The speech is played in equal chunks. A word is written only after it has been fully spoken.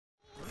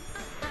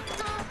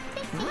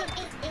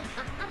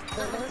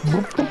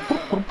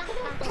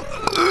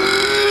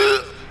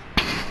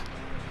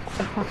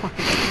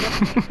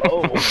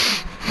Oh.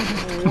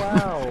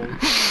 Wow.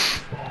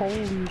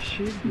 Holy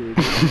shit, dude.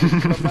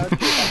 Come out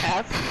your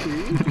ass,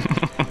 dude.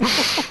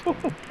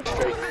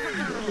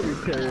 Pretty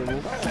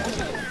terrible.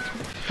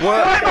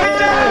 What?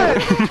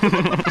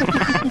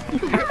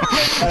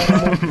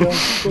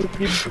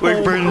 Wait,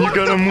 Brandon, you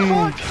gotta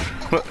move.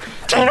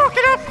 Tino,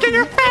 get up! Get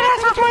your fat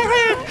ass off my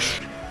head!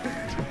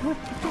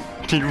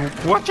 Tino,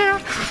 watch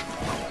out!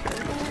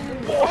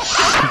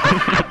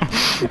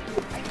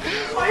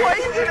 Why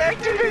is it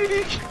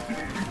activating?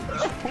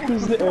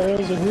 Because the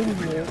arrows are hitting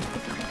you.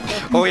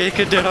 Oh, you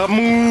could do that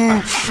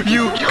move!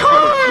 You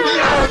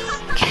can't!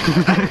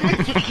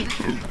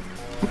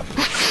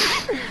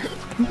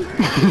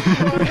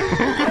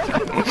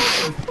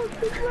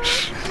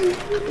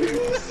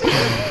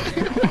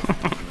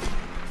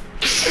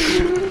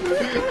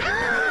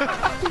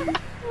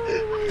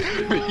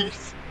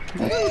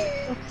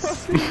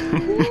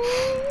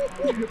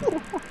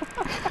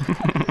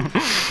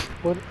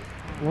 What?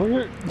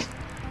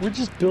 We're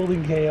just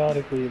building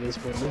chaotically at this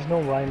point. There's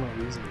no rhyme or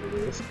reason for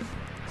this.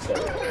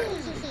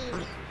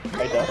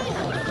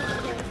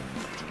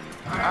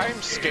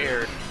 I'm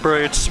scared. Bro,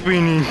 it's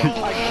spinning.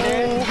 I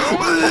can't. Oh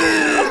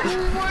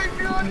my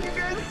god, you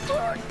guys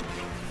suck.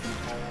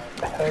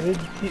 How did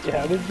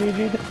you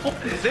do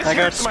that? This I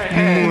got hurts my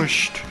head.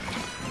 smushed.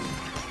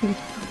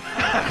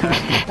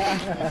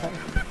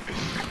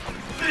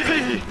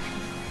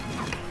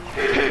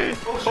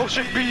 Oh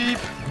shit, beep.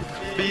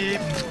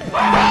 Beep.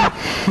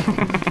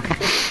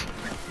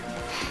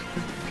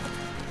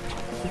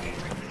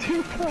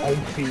 I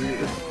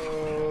feel.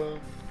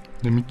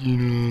 Let me get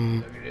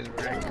up.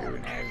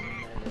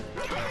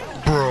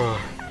 Bruh.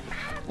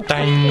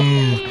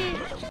 Dang.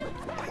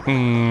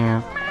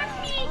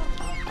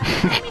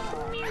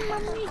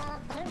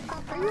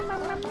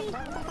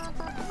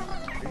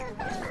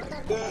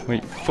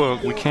 Wait,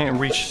 fuck, we can't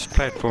reach this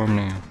platform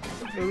now.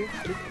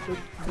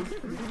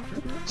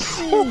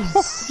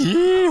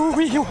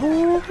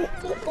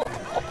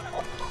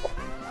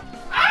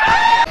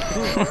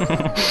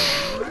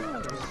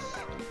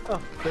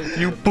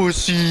 You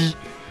pussy!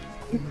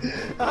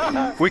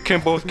 We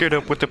can both get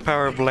up with the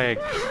power of lag.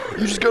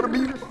 You just gotta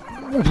be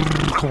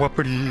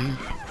cooperative.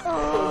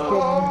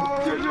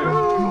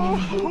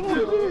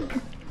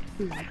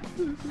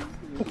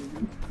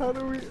 How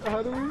do we?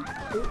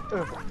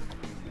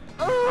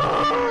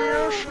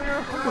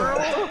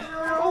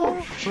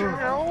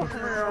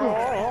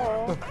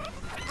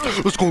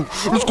 Let's go!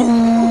 Let's go!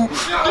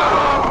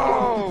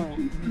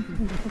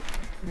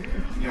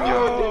 Yo!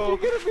 You're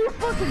gonna be a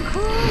fucking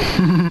crow!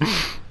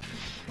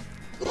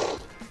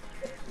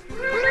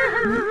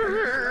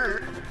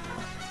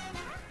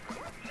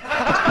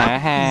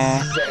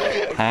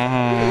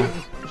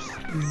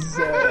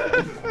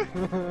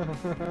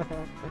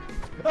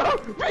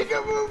 Make a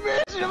move,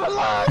 bitch! I'm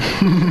alive!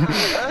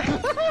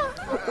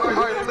 I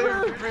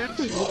lived, bitch!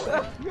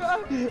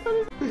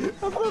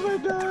 I thought I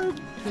died!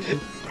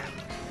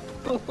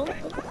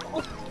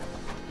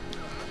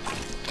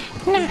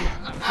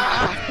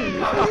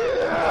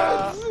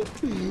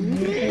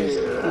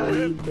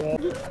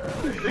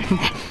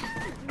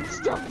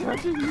 Stop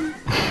touching me!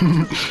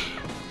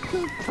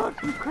 Don't touch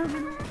me,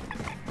 criminal!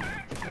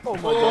 Oh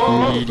my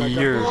god!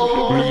 Meteor!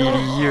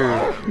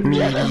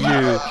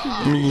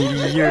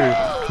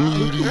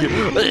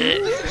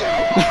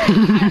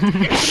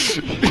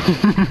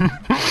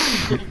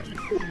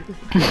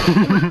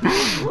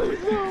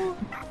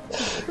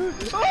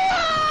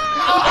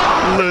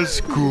 Let's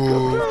go!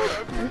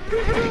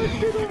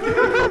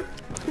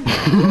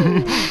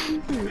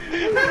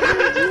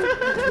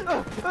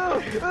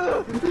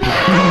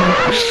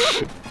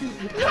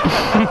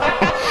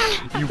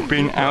 You've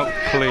been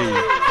outplayed.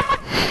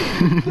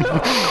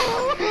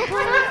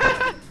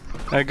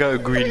 I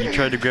got greedy. You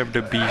tried to grab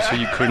the bee so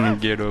you couldn't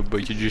get up,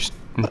 but you just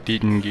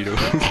didn't get up.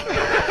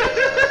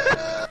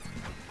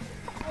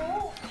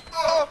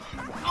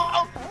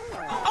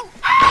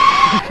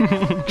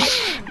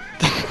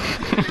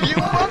 You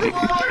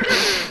motherfucker!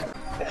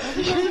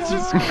 He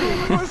just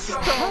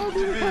stopped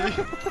me!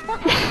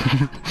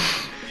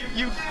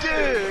 You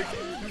dick!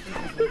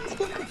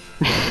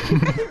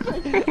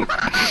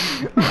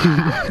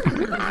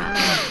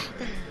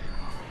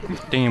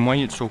 Damn, why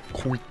it's so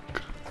quick?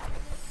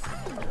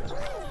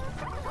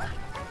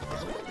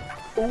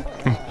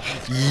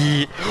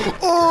 Yeah.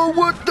 Oh,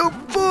 what the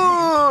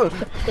fuck?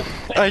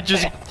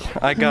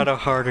 I got a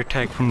heart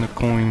attack from the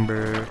coin,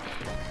 bro.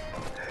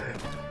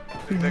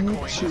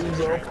 Shit was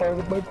all part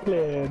of my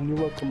plan. You're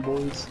welcome,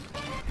 boys.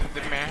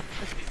 The map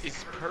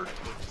is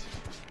perfect.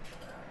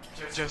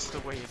 Just the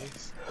way it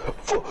is.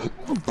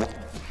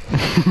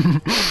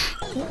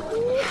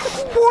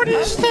 What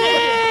is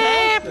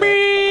that,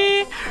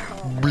 man?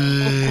 Oh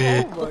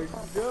my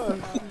god.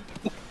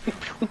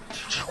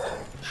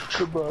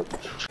 Good luck.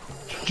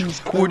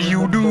 What do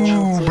you do,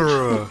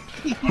 bruh?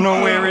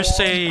 Nowhere is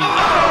safe.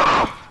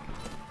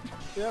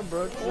 Yeah,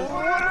 bro.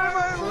 What am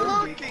I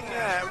looking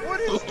at? What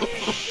is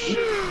this?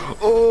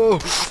 Oh.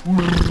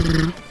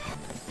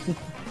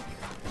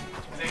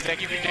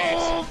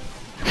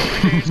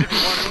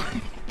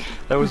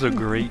 That was a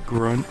great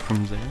grunt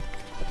from Zach.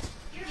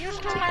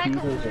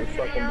 Taquitos are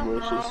fucking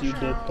delicious. You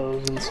dip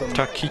those in some...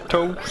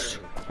 Taquitos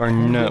are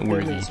nut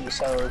worthy. Some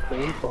sour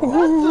cream.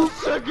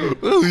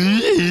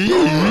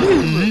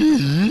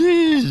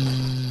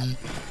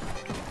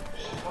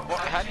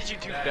 How did you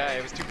two die?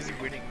 I was too busy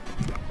winning.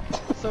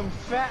 Some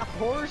fat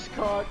horse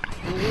cock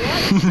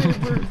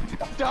lightsaber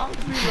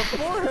donked me in the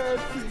forehead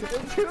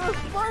into a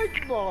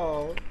spike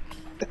ball.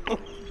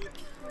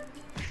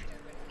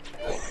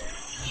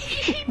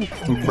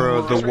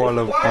 Bro, the wall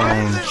of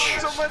orange.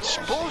 So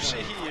much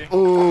bullshit here.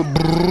 Oh,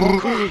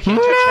 bro.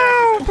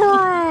 No,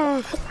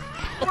 bro.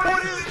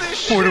 What is this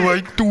shit? What do I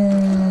do?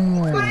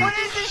 What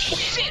is this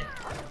shit?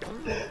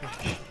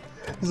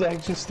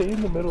 Zach, just stay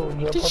in the middle and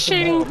jump up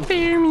and down.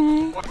 Fear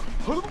me.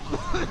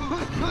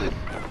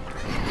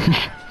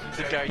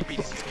 The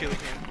diabetes is killing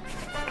him.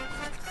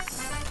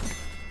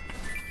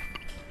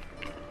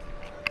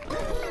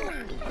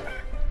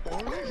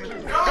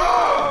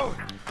 Go!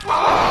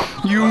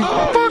 You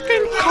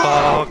fucking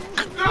cock.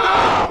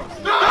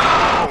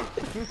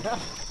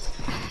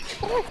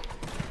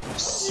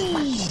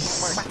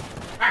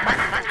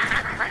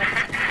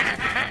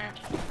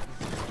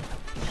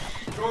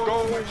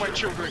 Go, my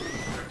children.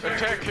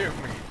 Attack him.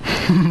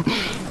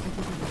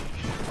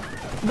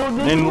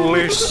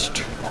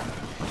 Enlist.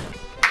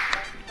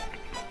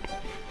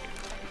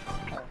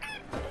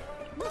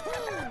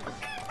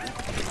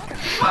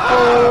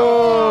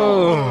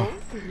 Oh!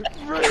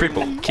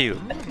 Triple kill.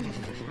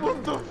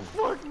 What the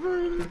fuck,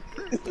 man?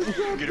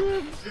 Get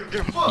him.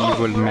 Get him.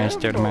 Evil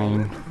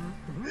mastermind.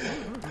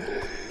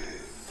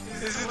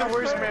 This is the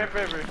worst map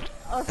ever.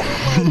 I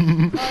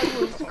feel like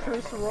I was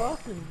Chris Rock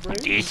and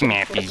Brady. This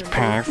map is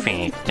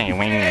perfect.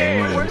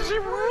 What is he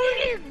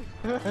reading?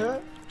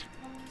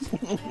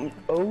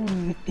 Oh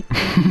no.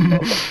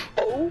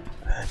 Oh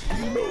no.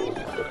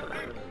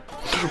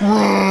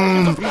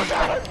 Run!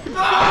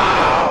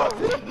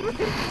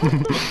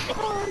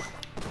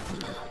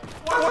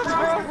 What's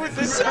wrong with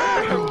this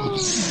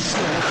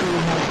map?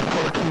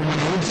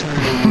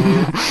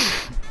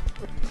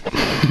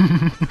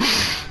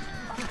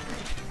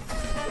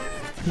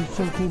 You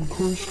fucking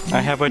pushed me. I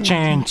have a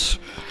chance.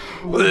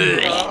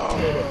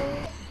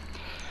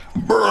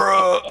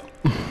 Bruh.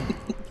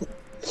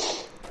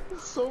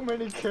 So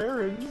many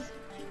Karens.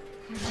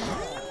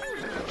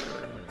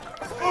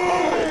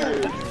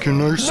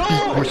 Can I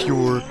speak with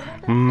your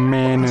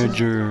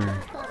manager?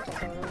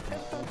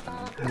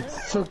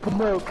 Fuck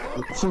him up.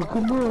 Fuck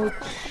him up.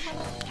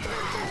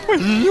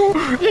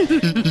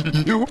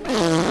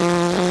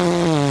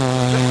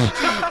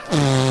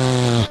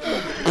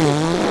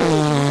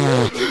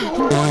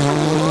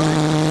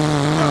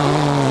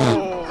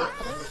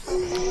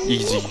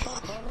 Easy.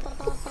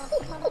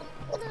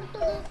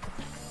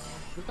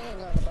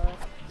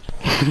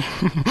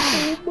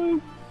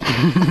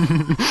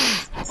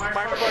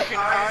 My fucking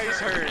eyes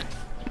hurt.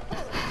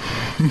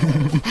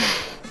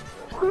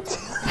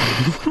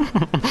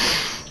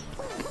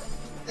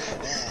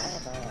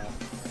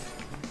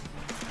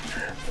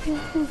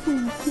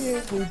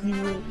 can't with you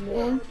right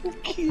now. I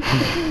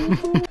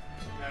can't.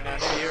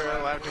 Now you're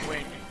allowed to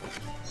win.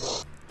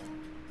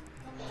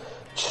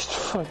 Just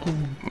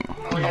fucking.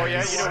 Oh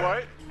yeah, you know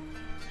what?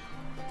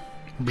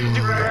 Do it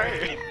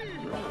right.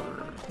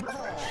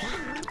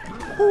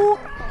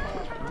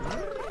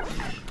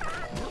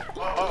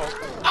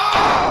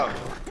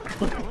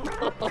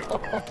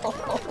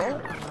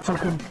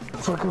 Fuck him.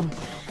 Fuck him.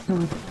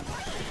 Dude.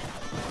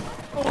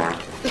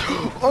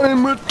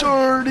 I'm a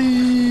tardy.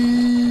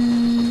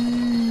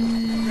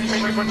 Make a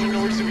bunch of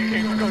noise so we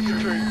can't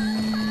concentrate.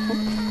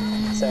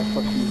 Zach,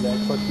 fuck you, Zach,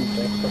 fuck you,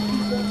 Zach, fuck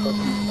you, Zach, fuck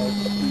you, Zach,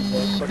 fuck you,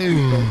 Zach, fuck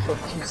you, Zach,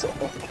 fuck you, Zach.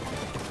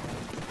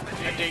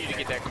 I dare you to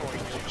get that coin,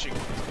 you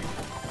chicken.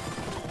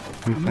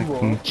 You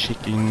fucking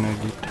chicken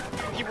nugget.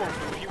 He won't do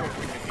it, he won't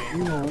win the game.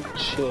 You won't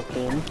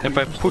chicken. If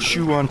I push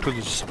you onto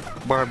this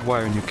barbed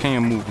wire and you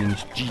can't move, then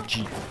it's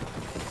GG.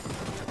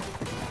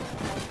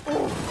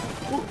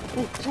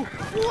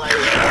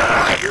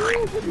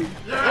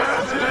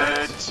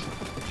 Yes,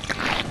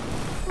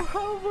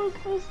 How am I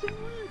supposed to win?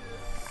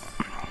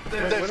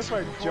 bitch! What if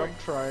I jump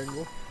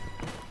triangle?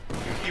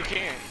 You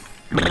can't.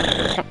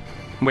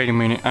 Wait a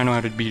minute, I know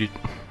how to beat it.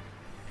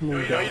 No,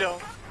 No, you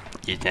don't.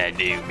 Yes, I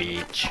do,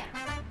 bitch.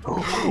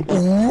 Ooh!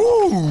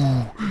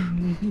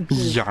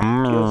 Guess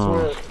Yummy!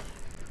 what?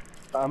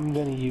 I'm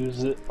gonna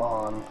use it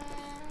on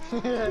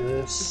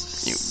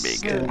this You big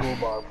single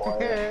barbed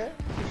wire.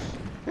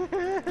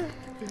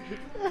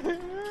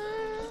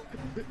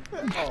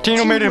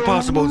 Tino made it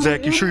impossible,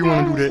 Zach. You sure you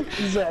want to do that?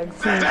 Zach,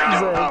 please,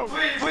 No,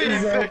 Zach.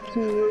 please, Zach, Zach.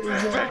 do it,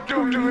 Zach. Zach,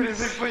 don't do it,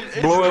 Zach, please.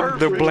 It's Blow up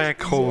the perfect.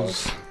 black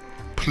holes.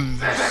 Please.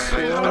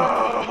 Please,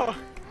 no.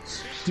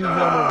 Do one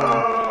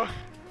of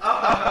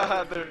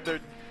They're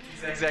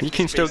exactly You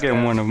can still get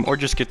one of them, or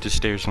just get the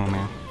stairs on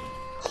there.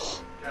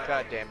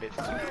 God damn it.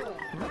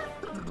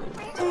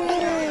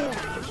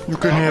 You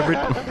can have it.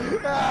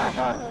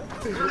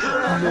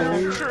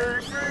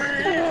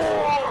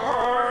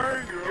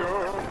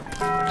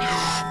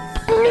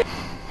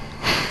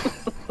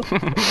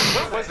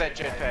 What was that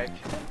jetpack.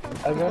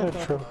 I got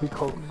a trophy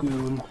called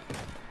Goon.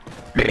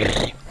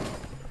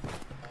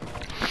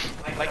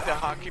 Like the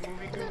hockey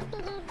movie Goon?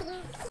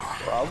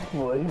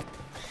 Probably.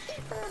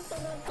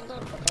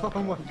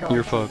 Oh my god.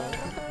 You're fucked.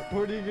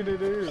 What are you gonna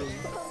do?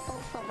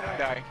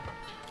 Die.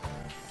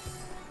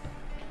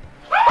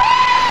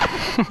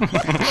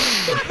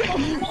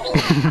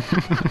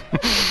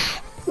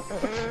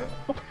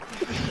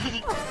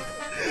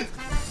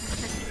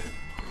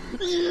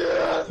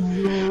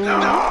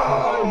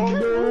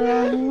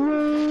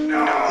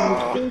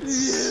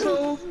 It's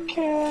so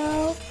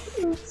cap.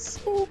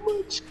 It's so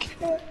much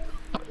cap.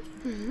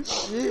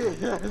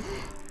 Yes!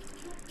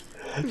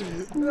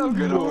 I'm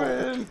gonna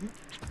win!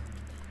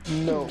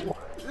 No.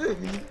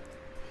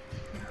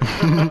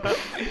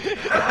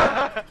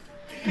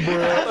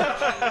 Bruh.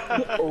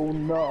 Oh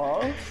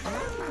no.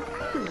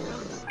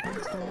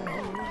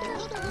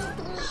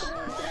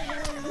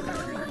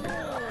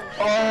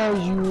 Oh,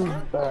 you.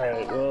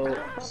 Alright, well.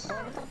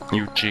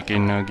 You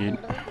chicken nugget.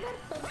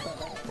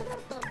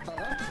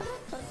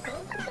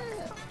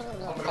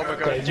 Oh my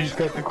god, Okay, he's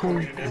got the cool.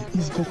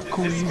 He's got the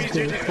cool. This He's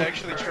music is gonna.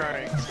 actually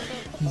trying.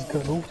 He's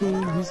gonna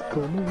win. He's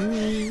gonna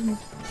win.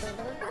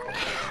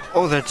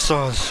 Oh, that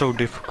saw is so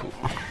difficult.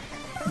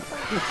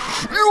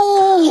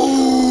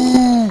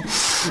 You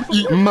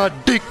eat my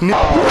dick, nigga.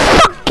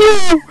 Fuck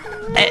you.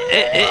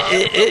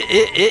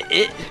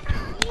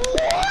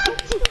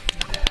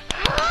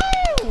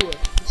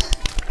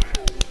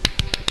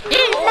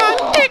 Eat my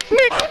dick,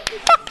 nigga.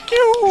 Fuck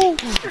you.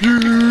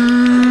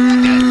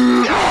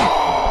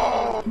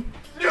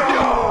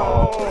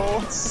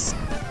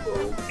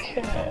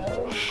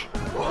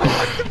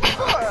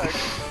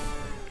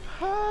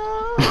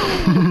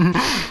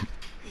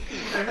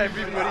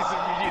 Everybody's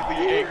immediately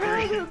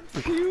angry.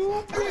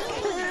 Pubic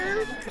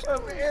hair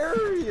of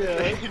area!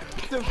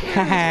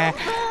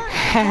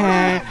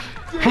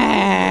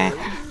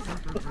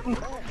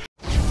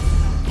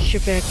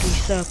 SHAREfactory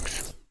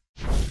sucks.